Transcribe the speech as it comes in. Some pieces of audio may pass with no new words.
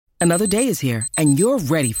Another day is here, and you're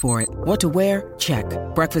ready for it. What to wear? Check.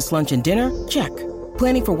 Breakfast, lunch, and dinner? Check.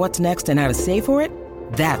 Planning for what's next and how to save for it?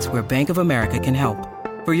 That's where Bank of America can help.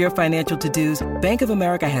 For your financial to-dos, Bank of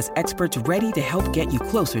America has experts ready to help get you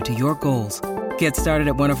closer to your goals. Get started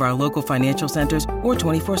at one of our local financial centers or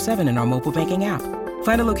 24/7 in our mobile banking app.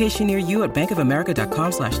 Find a location near you at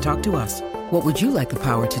bankofamerica.com/talktous. What would you like the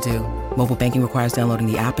power to do? Mobile banking requires downloading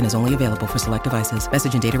the app and is only available for select devices.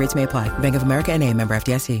 Message and data rates may apply. Bank of America N.A., member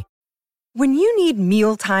FDIC. When you need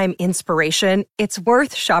mealtime inspiration, it's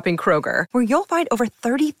worth shopping Kroger, where you'll find over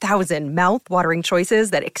 30,000 mouth-watering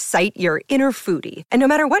choices that excite your inner foodie. And no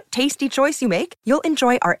matter what tasty choice you make, you'll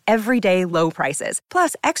enjoy our everyday low prices,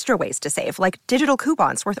 plus extra ways to save, like digital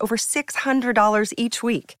coupons worth over $600 each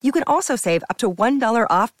week. You can also save up to $1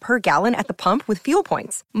 off per gallon at the pump with fuel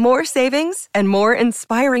points. More savings and more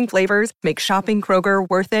inspiring flavors make shopping Kroger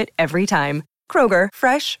worth it every time. Kroger,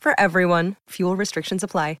 fresh for everyone. Fuel restrictions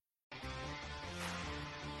apply.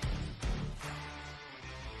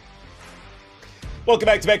 Welcome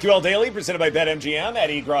back to BetQL Daily, presented by BetMGM.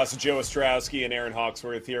 Eddie Gross, Joe Ostrowski, and Aaron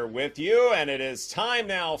Hawksworth here with you. And it is time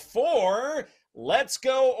now for Let's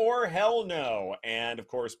Go or Hell No. And, of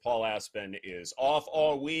course, Paul Aspen is off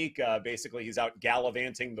all week. Basically, he's out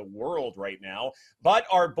gallivanting the world right now. But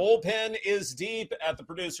our bullpen is deep at the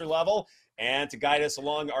producer level. And to guide us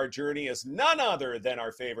along our journey is none other than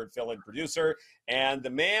our favorite fill-in producer and the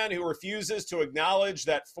man who refuses to acknowledge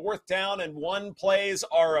that 4th down and 1 plays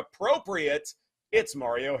are appropriate. It's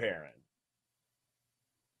Mario Herron.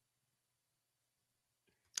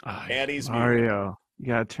 And he's Mario. muted. You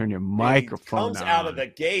gotta turn your microphone He comes on. out of the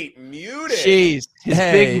gate muted. Jeez, his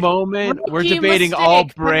big moment. We're debating mistake. all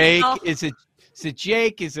break. Is it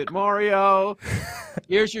Jake? Is it Mario?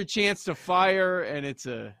 Here's your chance to fire, and it's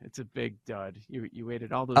a big dud. You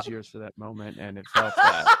waited all those years for that moment, and it fell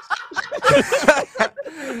flat.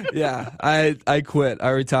 Yeah, I quit. I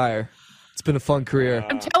retire. It's been a fun career.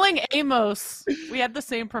 I'm telling Amos we had the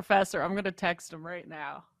same professor. I'm gonna text him right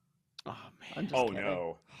now. Oh man. I'm just Oh kidding.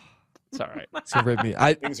 no. It's all right. So rip me.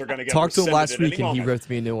 I Things are going to get talked to him last rescinded at week, any and he moment. ripped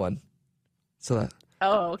me a new one. So that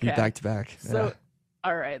Oh, okay. back to back. So,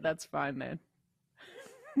 all right, that's fine then.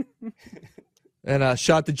 And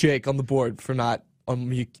shot to Jake on the board for not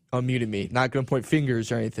unmuting me. Not going to point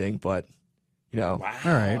fingers or anything, but All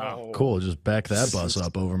right, cool. Just back that bus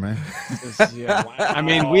up over me. Yeah. I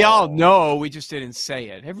mean, we all know. We just didn't say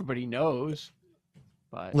it. Everybody knows.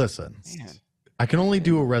 But Listen, man. I can only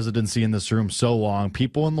do a residency in this room so long.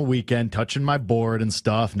 People on the weekend touching my board and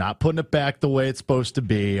stuff, not putting it back the way it's supposed to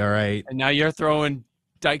be. All right. And now you're throwing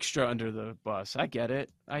Dykstra under the bus. I get it.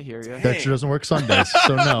 I hear you. That sure doesn't work Sundays,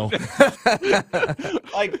 so no.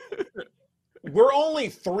 Like, we're only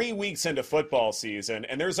 3 weeks into football season,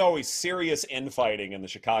 and there's always serious infighting in the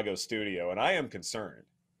Chicago studio, and I am concerned.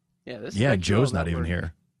 Yeah, this Yeah, Dykstra Joe's not network- even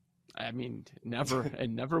here. I mean, never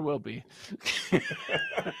and never will be.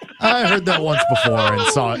 I heard that once before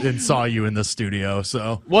and saw you in the studio.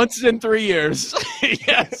 So Once in 3 years.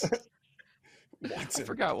 Yes. I Watson.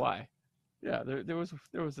 forgot why. Yeah, there was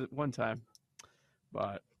one time.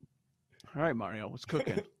 But all right, Mario, what's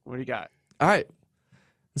cooking? What do you got? all right.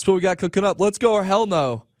 That's what we got cooking up. Let's go or hell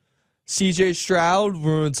no. CJ Stroud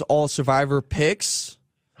ruins all Survivor picks.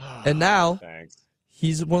 And now Thanks.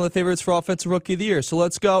 he's one of the favorites for Offensive Rookie of the Year. So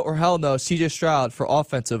let's go or hell no. CJ Stroud for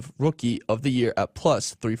Offensive Rookie of the Year at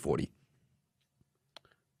plus 340.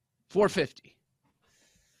 450.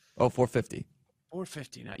 Oh, 450.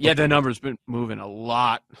 450 now. Yeah, the number's been moving a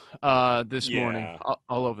lot this morning, Yeah.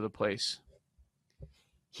 all over the place.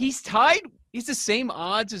 He's tied. He's the same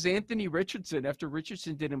odds as Anthony Richardson after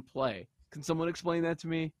Richardson didn't play. Can someone explain that to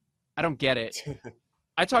me? I don't get it.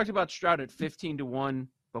 I talked about Stroud at 15-1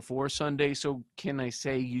 before Sunday, so can I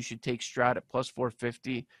say you should take Stroud at plus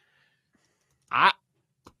 450?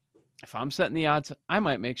 If I'm setting the odds, I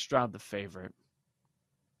might make Stroud the favorite.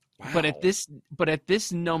 But at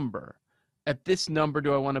this number,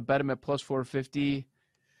 do I want to bet him at plus 450?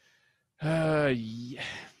 Yeah.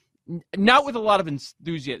 Not with a lot of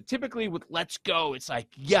enthusiasm. Typically with Let's Go, it's like,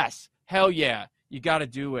 yes, hell yeah, you got to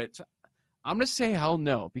do it. So I'm going to say hell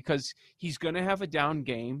no, because he's going to have a down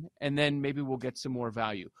game, and then maybe we'll get some more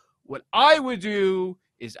value. What I would do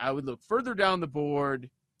is I would look further down the board.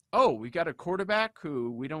 Oh, we got a quarterback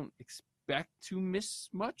who we don't expect to miss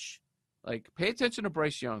much. Like, pay attention to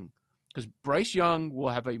Bryce Young, because Bryce Young will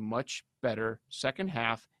have a much better second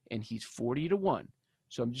half, and he's 40-1.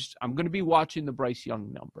 So I'm going to be watching the Bryce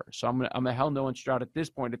Young number. So I'm a hell no on Stroud at this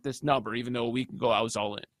point at this number, even though a week ago I was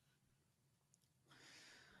all in.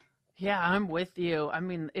 Yeah, I'm with you. I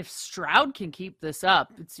mean, if Stroud can keep this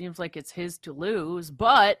up, it seems like it's his to lose.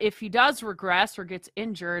 But if he does regress or gets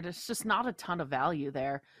injured, it's just not a ton of value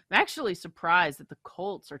there. I'm actually surprised that the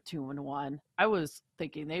Colts are 2-1. I was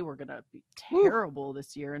thinking they were going to be terrible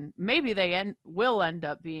this year, and maybe they will end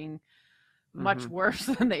up being much worse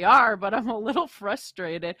than they are, but I'm a little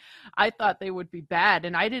frustrated. I thought they would be bad,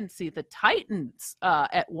 and I didn't see the Titans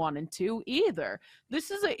at 1-2 either. This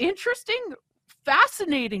is an interesting,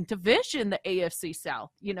 fascinating division, the AFC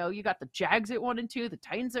South. You know, you got the Jags at 1-2, the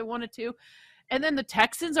Titans at 1-2, and then the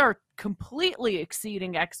Texans are completely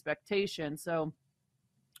exceeding expectations. So,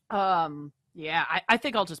 yeah, I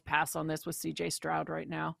think I'll just pass on this with CJ Stroud right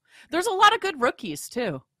now. There's a lot of good rookies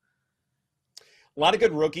too. A lot of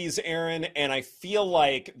good rookies, Aaron, and I feel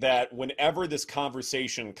like that whenever this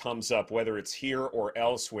conversation comes up, whether it's here or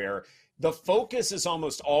elsewhere, the focus is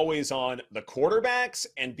almost always on the quarterbacks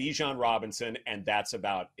and Bijan Robinson, and that's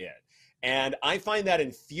about it. And I find that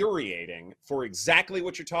infuriating for exactly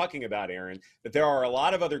what you're talking about, Aaron, that there are a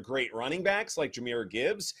lot of other great running backs like Jahmyr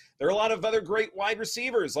Gibbs. There are a lot of other great wide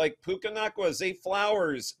receivers like Puka Nacua, Zay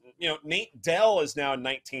Flowers. You know, Nate Dell is now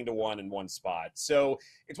 19-1 in one spot. So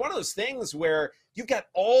it's one of those things where you've got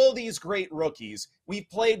all these great rookies. We've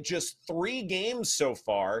played just 3 games so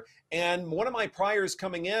far. And one of my priors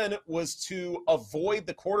coming in was to avoid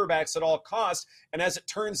the quarterbacks at all costs. And as it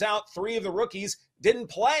turns out, 3 of the rookies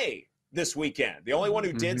didn't play this weekend. The only one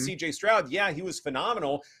who did, CJ Stroud, yeah, he was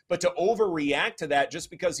phenomenal, but to overreact to that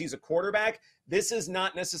just because he's a quarterback, this is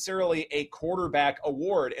not necessarily a quarterback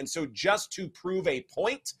award. And so just to prove a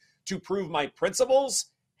point, to prove my principles,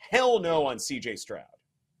 hell no on CJ Stroud.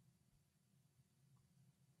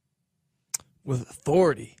 With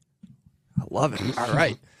authority. I love it. All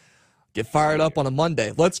right. Get fired up on a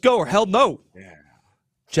Monday. Let's go, or hell no. Yeah.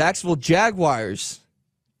 Jacksonville Jaguars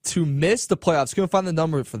to miss the playoffs. Couldn't find the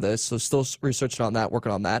number for this, so still researching on that,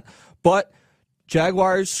 working on that. But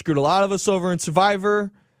Jaguars screwed a lot of us over in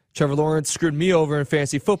Survivor. Trevor Lawrence screwed me over in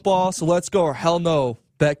fantasy football. So let's go, or hell no.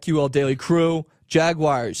 BetQL Daily Crew.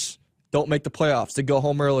 Jaguars don't make the playoffs. They go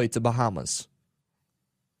home early to Bahamas.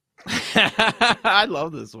 I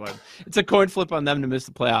love this one. It's a coin flip on them to miss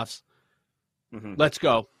the playoffs. Let's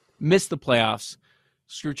go. Miss the playoffs.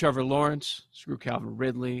 Screw Trevor Lawrence. Screw Calvin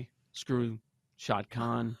Ridley. Screw Shad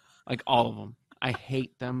Khan, like all of them. I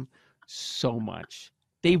hate them so much.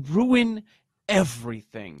 They ruin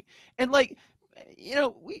everything. And like, you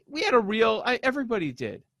know, we had a real, everybody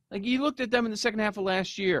did. Like you looked at them in the second half of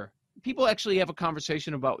last year. People actually have a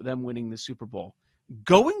conversation about them winning the Super Bowl.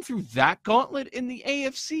 Going through that gauntlet in the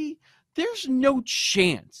AFC, there's no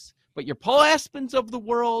chance. But your Paul Aspens of the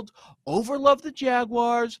world overlove the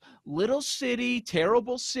Jaguars, little city,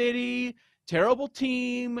 terrible team.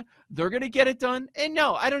 They're going to get it done. And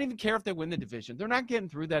no, I don't even care if they win the division. They're not getting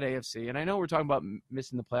through that AFC. And I know we're talking about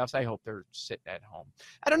missing the playoffs. I hope they're sitting at home.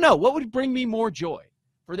 I don't know. What would bring me more joy?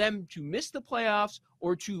 For them to miss the playoffs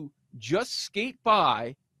or to just skate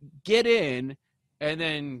by, get in, and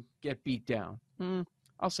then get beat down?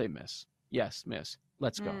 I'll say miss. Yes, miss.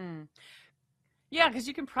 Let's go. Yeah, because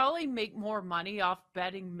you can probably make more money off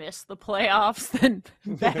betting miss the playoffs than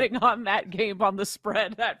betting on that game on the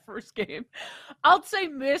spread, that first game. I'll say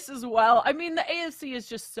miss as well. I mean, the AFC is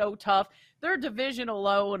just so tough. Their division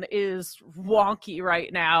alone is wonky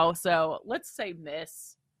right now, so let's say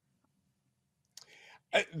miss.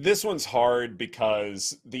 This one's hard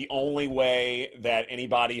because the only way that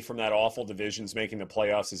anybody from that awful division's making the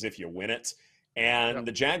playoffs is if you win it. And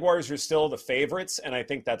the Jaguars are still the favorites, and I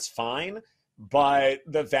think that's fine. But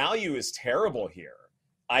the value is terrible here.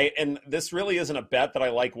 And this really isn't a bet that I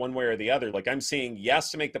like one way or the other. Like I'm seeing yes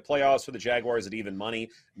to make the playoffs for the Jaguars at even money,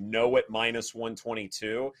 no at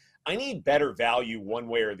 -122. I need better value one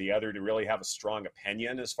way or the other to really have a strong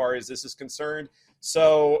opinion as far as this is concerned.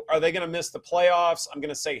 So are they going to miss the playoffs? I'm going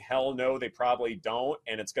to say hell no, they probably don't.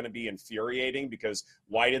 And it's going to be infuriating because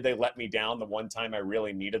why did they let me down the one time I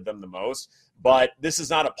really needed them the most? But this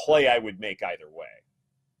is not a play I would make either way.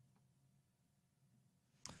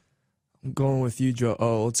 I'm going with you, Joe.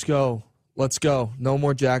 Oh, let's go. Let's go. No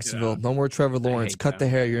more Jacksonville. No more Trevor Lawrence. Cut the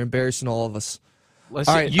hair. You're embarrassing all of us.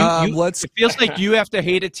 Listen, all right, it feels like you have to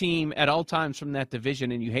hate a team at all times from that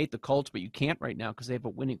division, and you hate the Colts, but you can't right now because they have a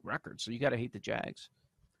winning record. So you got to hate the Jags.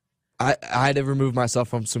 I had to remove myself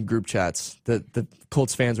from some group chats. The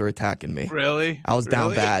Colts fans were attacking me. Really? I was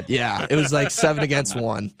down bad. Yeah, it was like 7 against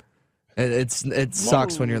 1. It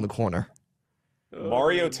sucks when you're in the corner.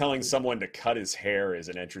 Mario telling someone to cut his hair is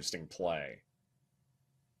an interesting play.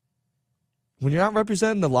 When you're not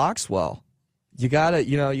representing the Locks well, you gotta.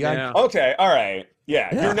 Okay, all right.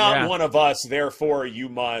 Yeah, you're not one of us, therefore you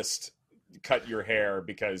must cut your hair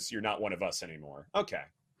because you're not one of us anymore. Okay,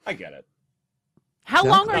 I get it. How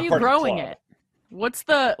long are Not you part of the growing club. it? What's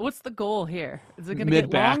the goal here? Is it going to get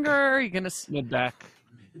Mid-back. longer? Are you going to Mid-back.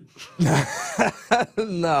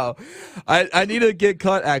 No, I need to get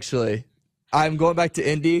cut. Actually, I'm going back to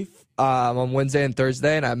Indy on Wednesday and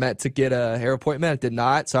Thursday, and I meant to get a hair appointment. I did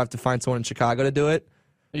not, so I have to find someone in Chicago to do it.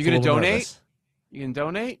 Are you It's a going to little donate? nervous. You can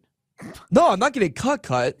donate? No, I'm not getting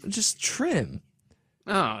cut. Just trim.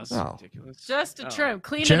 Oh, that's No. ridiculous. just a Oh. trim,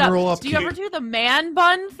 clean General it up? Do you ever upkeep. do the man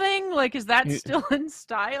bun thing? Like, is that You- still in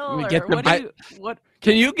style? We Or get the what bi- do you what?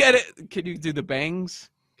 Can you get it? Can you do the bangs?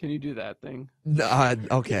 Can you do that thing? No,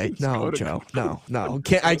 okay, no, go to Joe, no.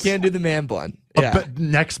 I can't do the man bun. A Yeah, bet-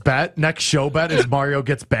 next show bet is Mario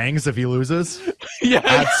gets bangs if he loses. Yeah,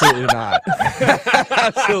 absolutely not.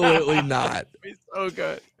 Absolutely not. so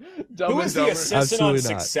good. Dumb Who and is the Dumber. assistant on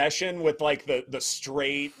Absolutely not. Succession with like the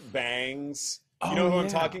straight bangs? You know Oh, who I'm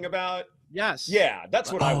yeah. talking about? Yes. Yeah,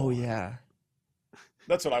 that's what I Oh want. yeah.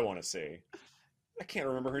 That's what I want to see. I can't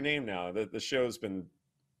remember her name now. The show's been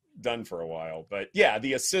done for a while, but yeah,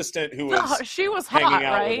 the assistant who was Oh, she was hanging hot,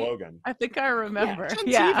 out right? with Logan. I think I remember. It's on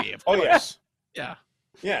Yeah. TV, of Oh, yeah. course. Yeah.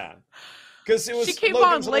 Yeah, because it was She came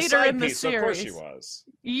Logan's on little later side in the piece, so of course she series. was.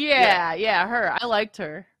 Yeah, her. I liked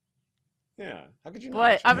her. Yeah, how could you not?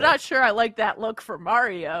 But She I'm was. not sure I like that look for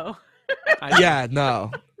Mario. Yeah,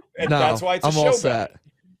 no. And No, that's why it's a I'm show all bet. set.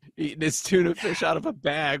 Eating his tuna fish out of a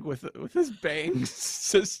bag with his bangs,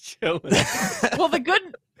 just chilling. Well, the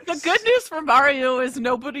good news for Mario is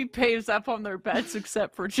nobody pays up on their bets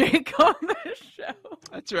except for Jake on this show.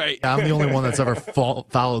 That's right. Yeah, I'm the only one that's ever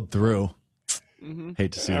followed through. hmm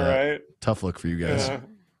Hate to see All that. right. Tough look for you guys. Yeah.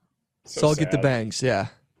 So I'll get the sad. bangs. Yeah,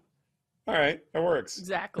 All right, that works.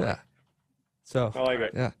 Exactly. yeah. So I like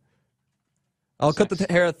it. yeah, I'll cut the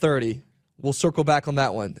hair at 30. We'll circle back on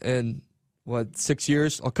that one in 6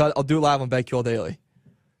 years. I'll do it live on BetQL Daily.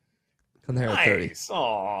 Cut the hair at 30. Nice.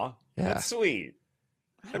 Aw, Yeah. that's sweet.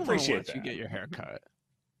 I don't appreciate want you that. get your hair cut.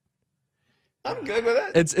 I'm good with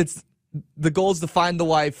it. It's the goal is to find the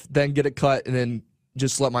wife, then get it cut, and then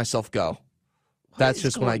just let myself go. That's is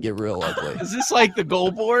just when I going- get real ugly. Is this like the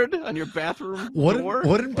goal board on your bathroom door?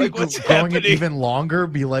 Wouldn't be Like, what's going it happening? even longer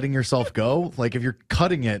be letting yourself go? Like if you're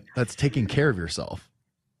cutting it, that's taking care of yourself.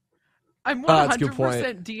 I'm that's a good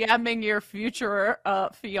 100% DMing your future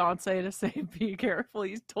fiance to say, be careful.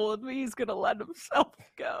 He's told me he's going to let himself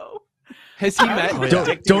go. Has he met? Oh, yeah. Don't,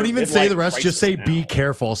 Predicting don't your even say the midlife rest. Just say crisis be now.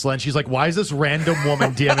 careful. So then she's like, why is this random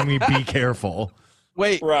woman DMing me be careful?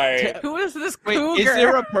 Wait, Right. Who is this wait. cougar? Is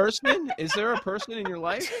there a person? Is there a person in your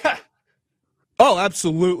life? Oh,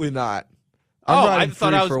 absolutely not. I'm Oh, I riding thought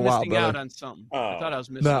free I was for a while, missing out brother. on something. Oh. I thought I was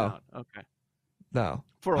missing No. out. Okay. No.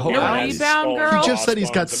 For a You're Your while. Nice. rebound Skull. girl? He just said he's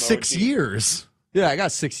got Crossbones 6 emoji. years. Yeah, I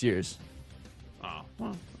got 6 years. Oh,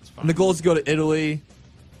 well, that's fine. And the goal is to go to Italy.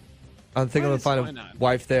 I think I'm going Yes, to find why a not?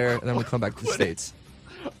 wife there, and then we'll come back to the States.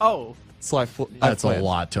 Oh, It's life. That's a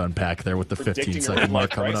lot to unpack there with the Predicting 15 your second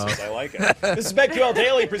mark midlife coming up. crisis. I like it. This is BetQL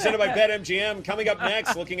Daily presented by BetMGM. Coming up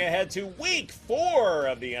next, looking ahead to Week 4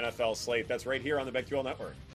 of the NFL slate. That's right here on the BetQL Network.